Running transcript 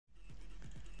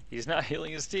He's not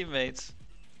healing his teammates.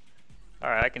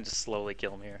 Alright, I can just slowly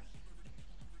kill him here.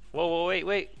 Whoa, whoa, wait,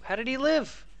 wait. How did he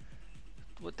live?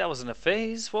 What, that wasn't a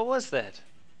phase? What was that?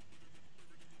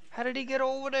 How did he get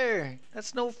over there?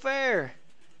 That's no fair.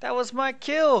 That was my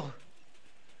kill.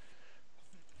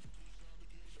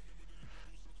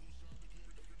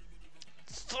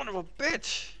 Son of a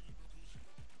bitch.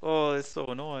 Oh, it's so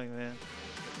annoying, man.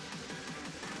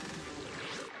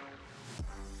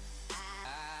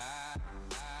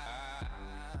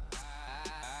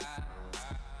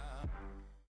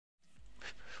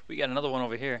 We got another one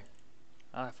over here.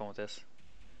 I'll have fun with this.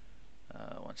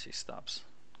 Once she stops.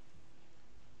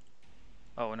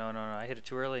 Oh, no, no, no. I hit it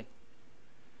too early.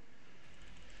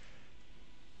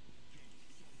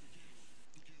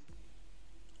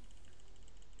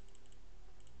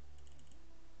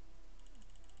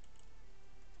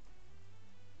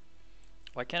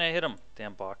 Why can't I hit him?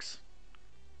 Damn box.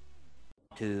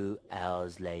 2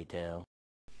 hours later.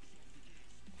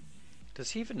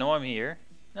 Does he even know I'm here?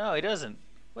 No, he doesn't.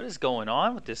 What is going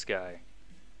on with this guy?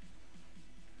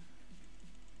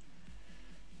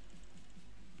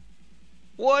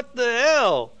 What the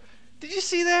hell? Did you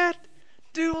see that?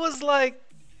 Dude was like...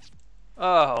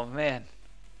 Oh, man.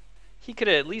 He could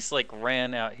have at least, like,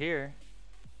 ran out here.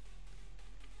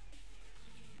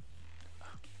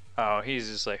 Oh, he's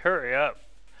just like, hurry up.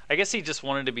 I guess he just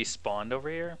wanted to be spawned over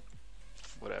here.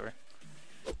 Whatever.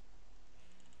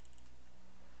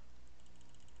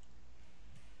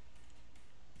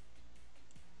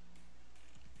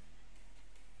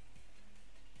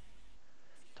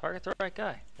 Target the right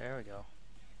guy. There we go.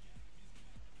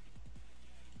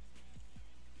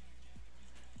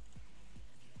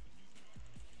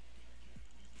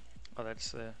 Oh,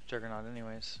 that's the Juggernaut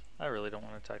anyways. I really don't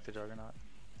want to attack the Juggernaut.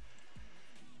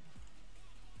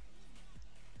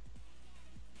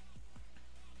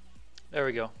 There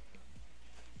we go.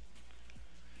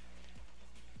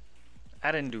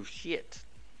 I didn't do shit.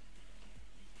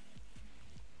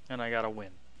 And I got a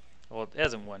win. Well, it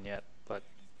hasn't won yet, but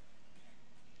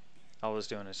all I was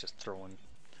doing is just throwing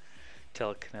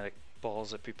telekinetic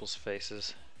balls at people's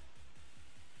faces.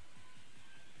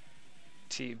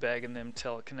 Teabagging them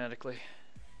telekinetically.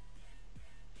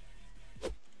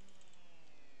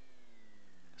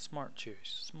 Smart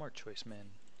choice, man.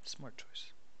 Smart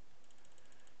choice.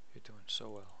 You're doing so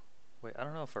well. Wait, I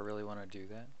don't know if I really want to do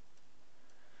that.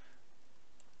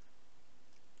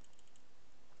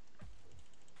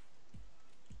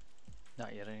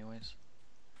 Not yet anyways.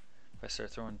 If I start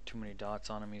throwing too many dots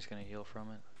on him, he's going to heal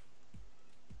from it.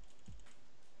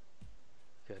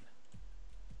 Good.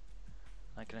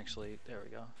 I can actually, there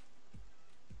we go.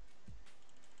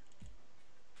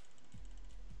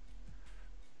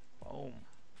 Boom.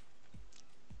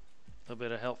 A little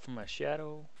bit of help from my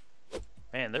shadow.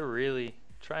 Man, they're really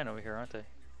trying over here, aren't they?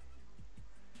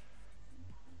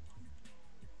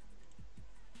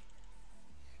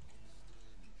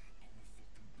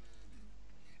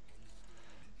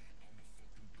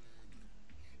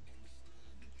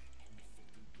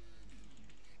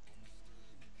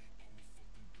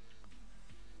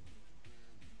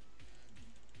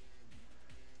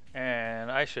 And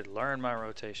I should learn my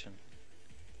rotation.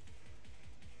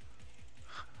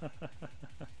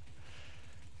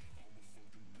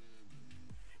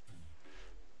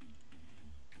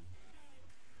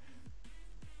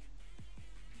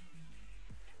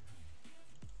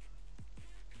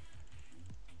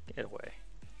 Get away.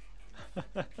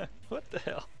 What the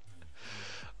hell?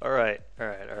 Alright,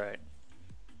 alright, alright.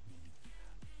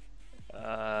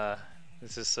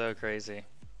 This is so crazy.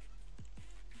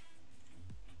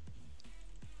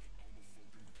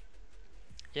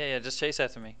 Yeah, just chase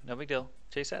after me. No big deal.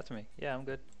 Chase after me. Yeah, I'm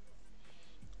good.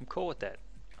 I'm cool with that.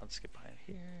 I'll just get behind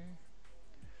here.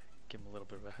 Give him a little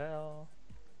bit of a hell.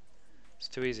 It's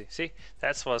too easy. See,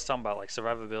 that's what I was talking about, like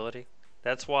survivability.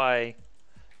 That's why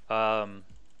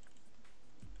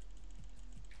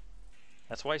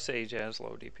Sage has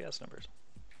low DPS numbers.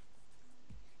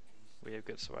 We have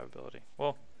good survivability.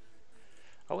 Well,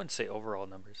 I wouldn't say overall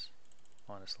numbers,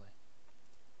 honestly.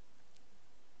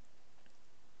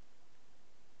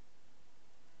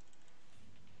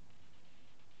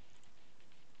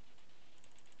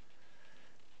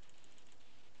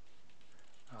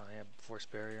 Oh, they have force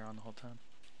barrier on the whole time.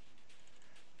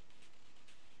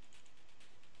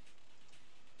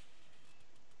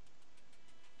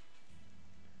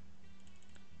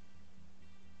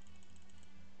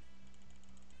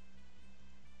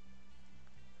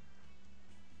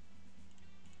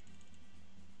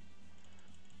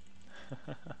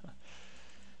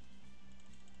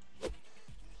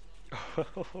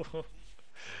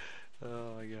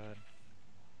 Oh my god.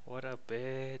 What a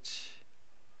bitch.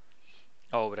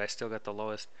 Oh, but I still got the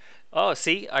lowest. Oh,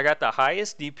 see, I got the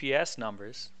highest DPS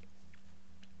numbers.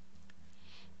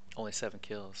 Only 7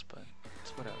 kills, but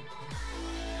it's whatever.